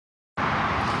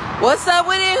What's up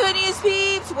with it, Hood News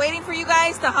peeps? Waiting for you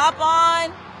guys to hop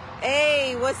on.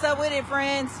 Hey, what's up with it,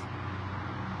 friends?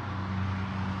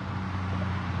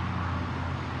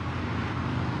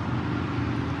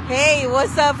 Hey,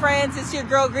 what's up, friends? It's your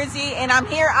girl, Chrissy, and I'm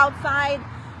here outside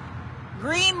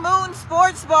Green Moon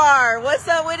Sports Bar. What's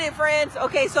up with it, friends?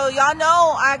 Okay, so y'all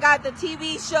know I got the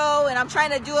TV show, and I'm trying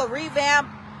to do a revamp,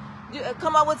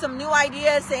 come up with some new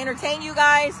ideas to entertain you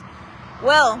guys.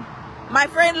 Well, my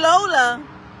friend Lola,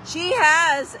 she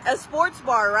has a sports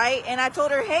bar, right? And I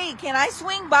told her, hey, can I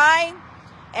swing by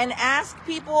and ask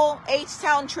people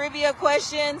H-Town trivia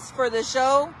questions for the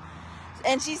show?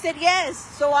 And she said yes.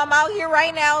 So I'm out here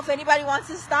right now. If anybody wants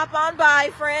to stop on by,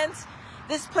 friends.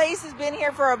 This place has been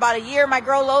here for about a year. My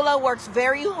girl Lola works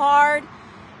very hard.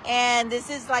 And this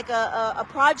is like a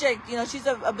project. You know, she's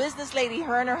a business lady.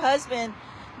 Her and her husband,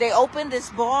 they opened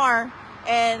this bar.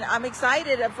 And I'm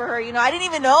excited for her. You know, I didn't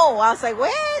even know. I was like,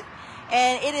 what?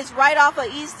 And it is right off of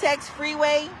Eastex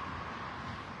Freeway.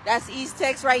 That's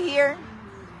Eastex right here.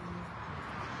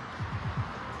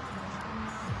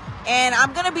 And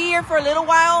I'm going to be here for a little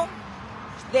while.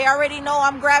 They already know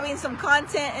I'm grabbing some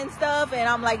content and stuff. And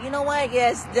I'm like, you know what?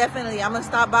 Yes, definitely. I'm going to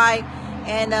stop by.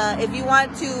 And if you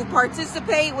want to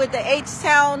participate with the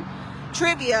H-Town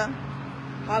trivia,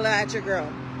 holla at your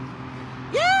girl.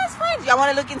 Yes, friends. Y'all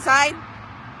want to look inside?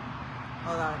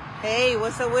 Hold on. Hey,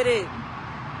 what's up with it?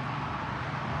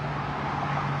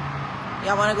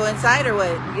 Y'all want to go inside or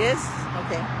what? Yes?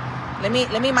 Okay. Let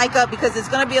me mic up because it's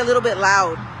going to be a little bit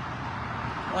loud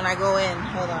when I go in.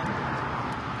 Hold on.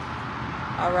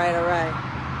 All right.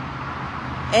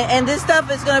 And this stuff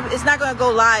is it's not going to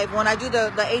go live. When I do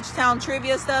the H-Town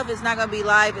trivia stuff, it's not going to be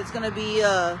live. It's going to be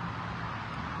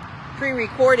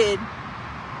pre-recorded.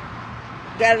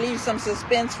 Got to leave some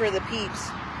suspense for the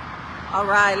peeps. All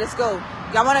right, let's go.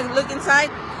 Y'all want to look inside?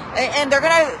 And they're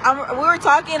gonna, we were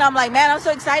talking, I'm like, man, I'm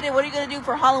so excited. What are you gonna do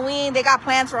for Halloween? They got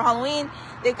plans for Halloween.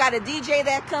 They've got a DJ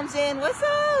that comes in. What's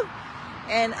up?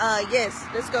 And yes,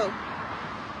 let's go.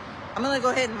 I'm gonna go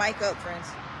ahead and mic up, friends.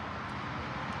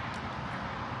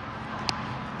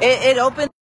 It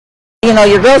opened. You know,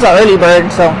 your girl's an early bird,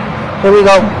 so here we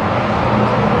go.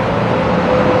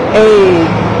 Hey,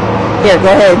 here,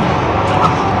 go ahead.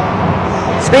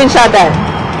 Screenshot that.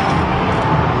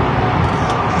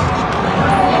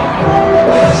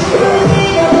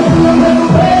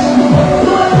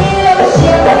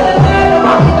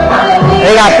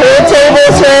 They got pool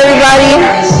tables for everybody.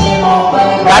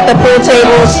 Got the pool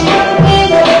tables.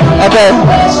 Okay.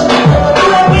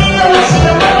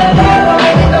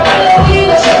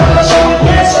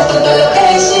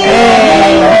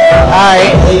 Hey.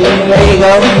 Alright. There you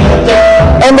go.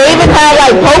 And they even have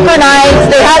like poker nights.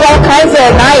 They have all kinds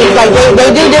of nights. Like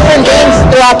they do different games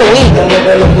throughout the week.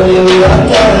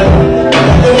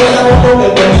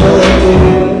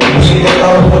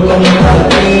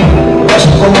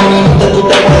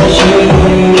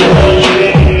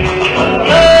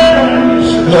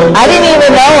 I didn't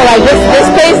even know, like this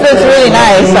place looks really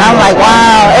nice. So I'm like,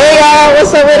 wow. Hey y'all,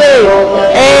 what's up with it?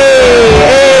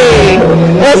 Hey,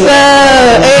 what's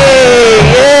up? Hey,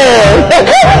 yeah.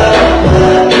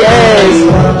 Yes.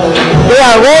 They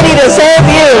are ready to serve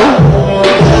you.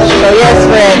 So yes,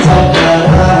 friends.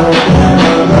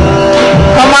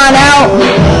 Come on out.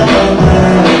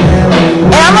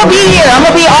 And I'm going to be here. I'm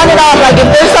going to be on and off. Like, if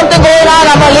there's something going on,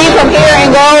 I'm going to leave from here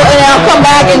and go, and then I'll come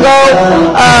back and go.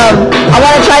 I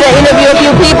want to try to interview a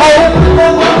few people.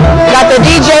 Got the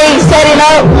DJ setting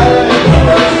up.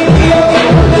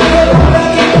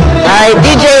 Alright,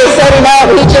 DJ is setting up.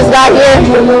 He just got here.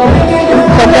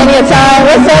 So plenty of time.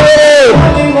 What's up with it?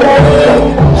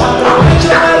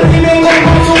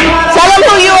 Tell them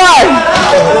who you are.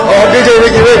 DJ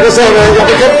Ricky Rick, what's up, man? Y'all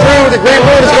can come through. The Green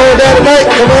Moon is going down tonight.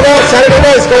 Come on out. Saturday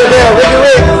night is going down. Ricky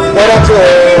Rick. Right out to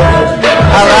it.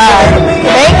 All right.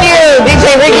 Thank you,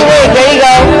 DJ Ricky Rick. There you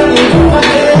go.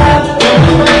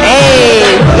 Hey.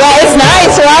 Yeah, it's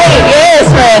nice, right? Yes,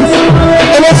 friends.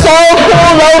 And it's so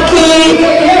cool, low-key.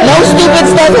 No stupid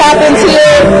stuff happens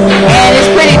here. And it's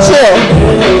pretty chill.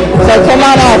 So come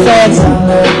on out, friends.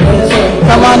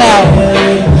 Come on out.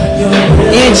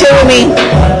 You can chill with me.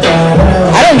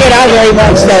 I don't get out very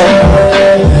much though.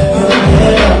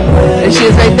 And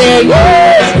she's right there.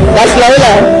 Yes. That's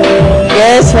Lola.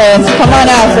 Yes, friends. Come on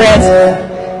out, friends.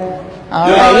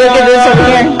 Alright, we'll get this over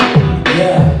here.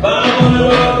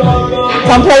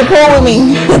 Come play pool with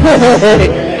me.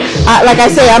 Like I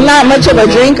say, I'm not much of a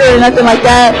drinker or nothing like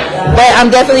that. But I'm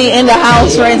definitely in the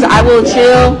house, friends. I will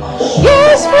chill.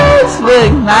 Yes, friends.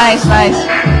 Good. Nice, nice.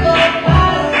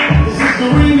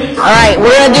 Alright, we're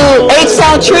going to do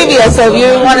H-Town trivia, so if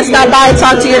you want to stop by and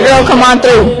talk to your girl, come on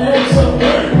through.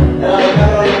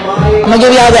 I'm gonna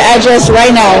give y'all the address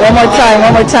right now. One more time.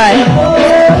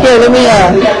 Here, let me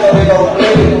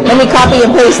copy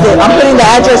and paste it. I'm putting the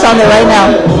address on there right now.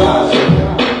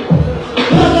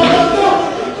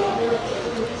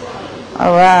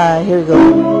 All right, here we go.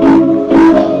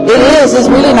 It is. It's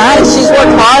really nice. She's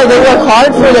worked hard. They work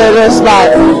hard for their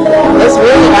spot. It's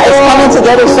really nice. It's coming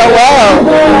together so well.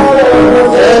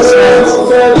 Yes, friends.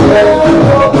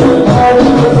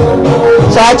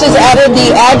 So I just added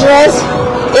the address.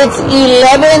 It's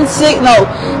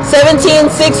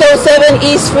 17607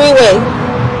 East Freeway.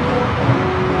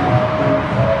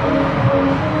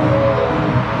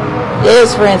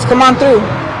 Yes, friends. Come on through.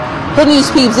 Hood News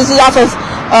peeps. This is off of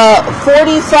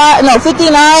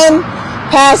 59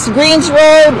 past Greens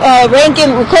Road,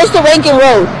 Rankin, close to Rankin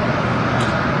Road.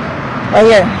 Right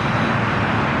here.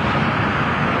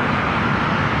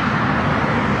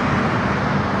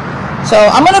 So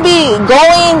I'm going to be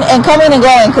going and coming and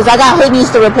going because I got hood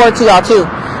news to report to y'all too.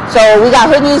 So we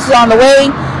got hood news on the way,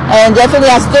 and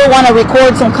definitely I still want to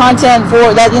record some content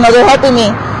for that. You know, they're helping me.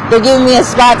 They're giving me a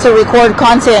spot to record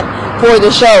content for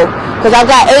the show. Because I've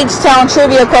got H-Town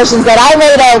trivia questions that I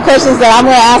made up, questions that I'm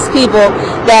going to ask people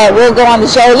that will go on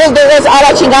the show. Look, there was A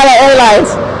La Chingada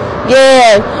Airlines.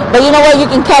 Yeah. But you know what?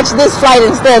 You can catch this flight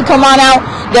instead. Come on out.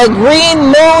 The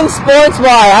Green Moon Sports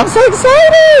Bar. I'm so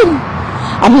excited.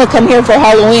 I'm going to come here for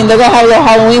Halloween. They're going to have a little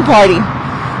Halloween party.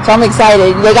 So I'm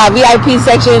excited. They got VIP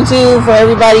section too for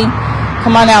everybody.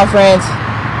 Come on out, friends.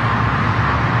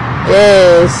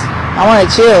 Yes. I want to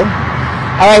chill.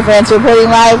 All right, friends. Reporting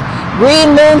live.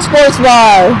 Green Moon Sports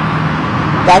Bar.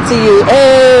 Back to you.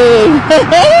 Hey.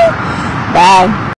 Bye.